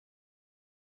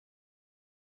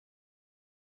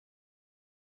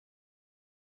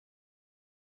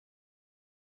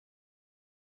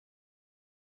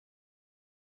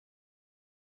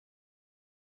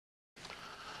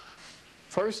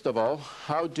First of all,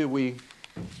 how do we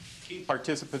keep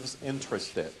participants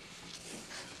interested?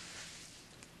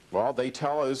 Well, they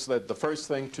tell us that the first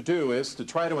thing to do is to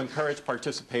try to encourage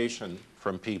participation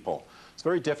from people. It's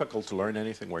very difficult to learn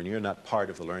anything when you're not part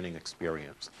of the learning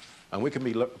experience. And we can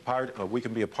be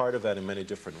a part of that in many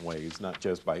different ways, not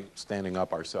just by standing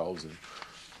up ourselves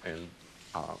and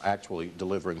actually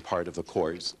delivering part of the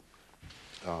course.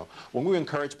 When we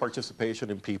encourage participation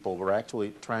in people, we're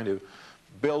actually trying to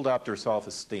build up their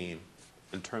self-esteem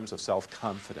in terms of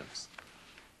self-confidence.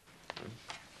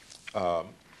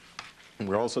 And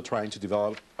we're also trying to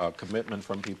develop a commitment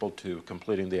from people to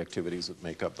completing the activities that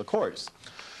make up the course.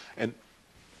 And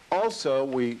also,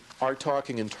 we are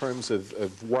talking in terms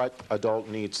of what adult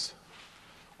needs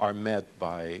are met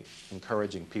by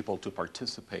encouraging people to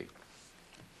participate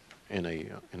in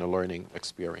a learning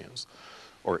experience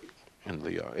or in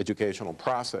the educational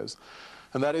process.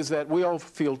 And that is that we all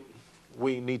feel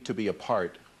we need to be a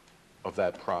part of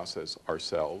that process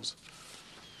ourselves.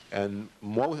 And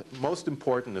most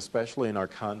important, especially in our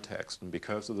context, and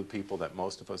because of the people that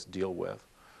most of us deal with,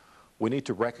 we need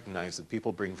to recognize that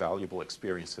people bring valuable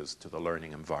experiences to the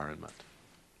learning environment.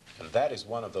 And that is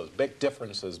one of those big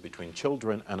differences between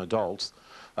children and adults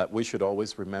that we should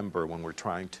always remember when we're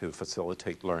trying to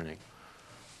facilitate learning.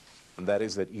 And that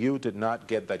is that you did not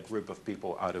get that group of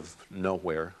people out of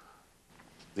nowhere.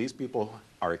 These people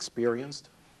are experienced,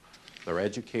 they're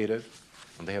educated,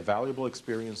 and they have valuable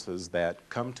experiences that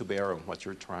come to bear on what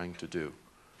you're trying to do.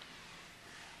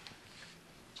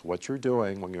 So what you're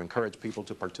doing when you encourage people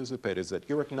to participate is that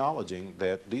you're acknowledging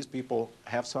that these people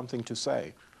have something to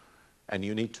say, and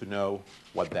you need to know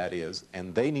what that is,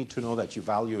 and they need to know that you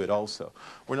value it also.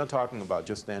 We're not talking about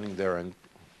just standing there and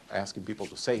asking people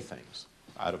to say things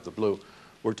out of the blue.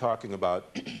 We're talking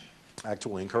about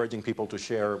actually encouraging people to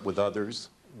share with others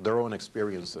their own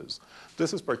experiences.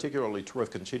 This is particularly true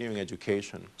of continuing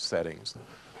education settings.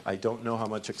 I don't know how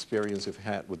much experience you've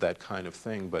had with that kind of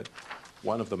thing, but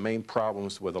one of the main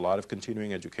problems with a lot of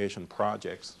continuing education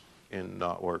projects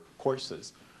or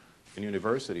courses in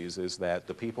universities is that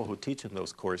the people who teach in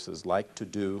those courses like to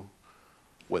do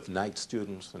with night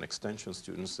students and extension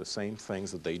students the same things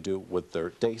that they do with their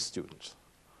day students.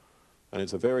 And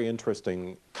it's a very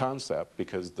interesting concept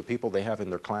because the people they have in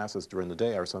their classes during the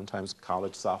day are sometimes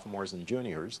college sophomores and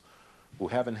juniors who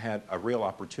haven't had a real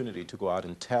opportunity to go out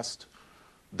and test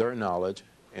their knowledge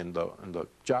in the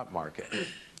job market.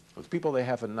 The people they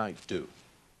have at night do,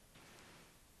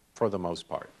 for the most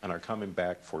part, and are coming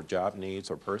back for job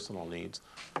needs or personal needs.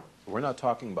 We're not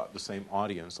talking about the same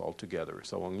audience altogether.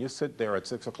 So when you sit there at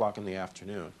 6 o'clock in the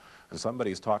afternoon and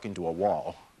somebody's talking to a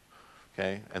wall,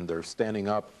 okay, and they're standing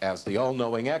up as the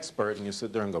all-knowing expert, and you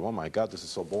sit there and go, oh my God, this is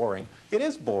so boring. It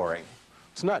is boring.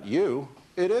 It's not you.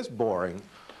 It is boring.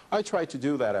 I tried to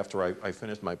do that after I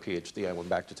finished my PhD. I went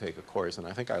back to take a course, and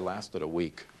I think I lasted a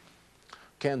week.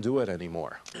 Can't do it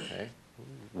anymore, okay?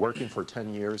 Working for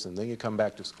 10 years, and then you come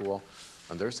back to school,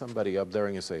 and there's somebody up there,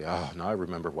 and you say, oh, now I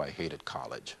remember why I hated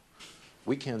college.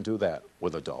 We can't do that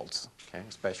with adults, okay,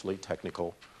 especially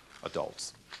technical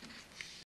adults.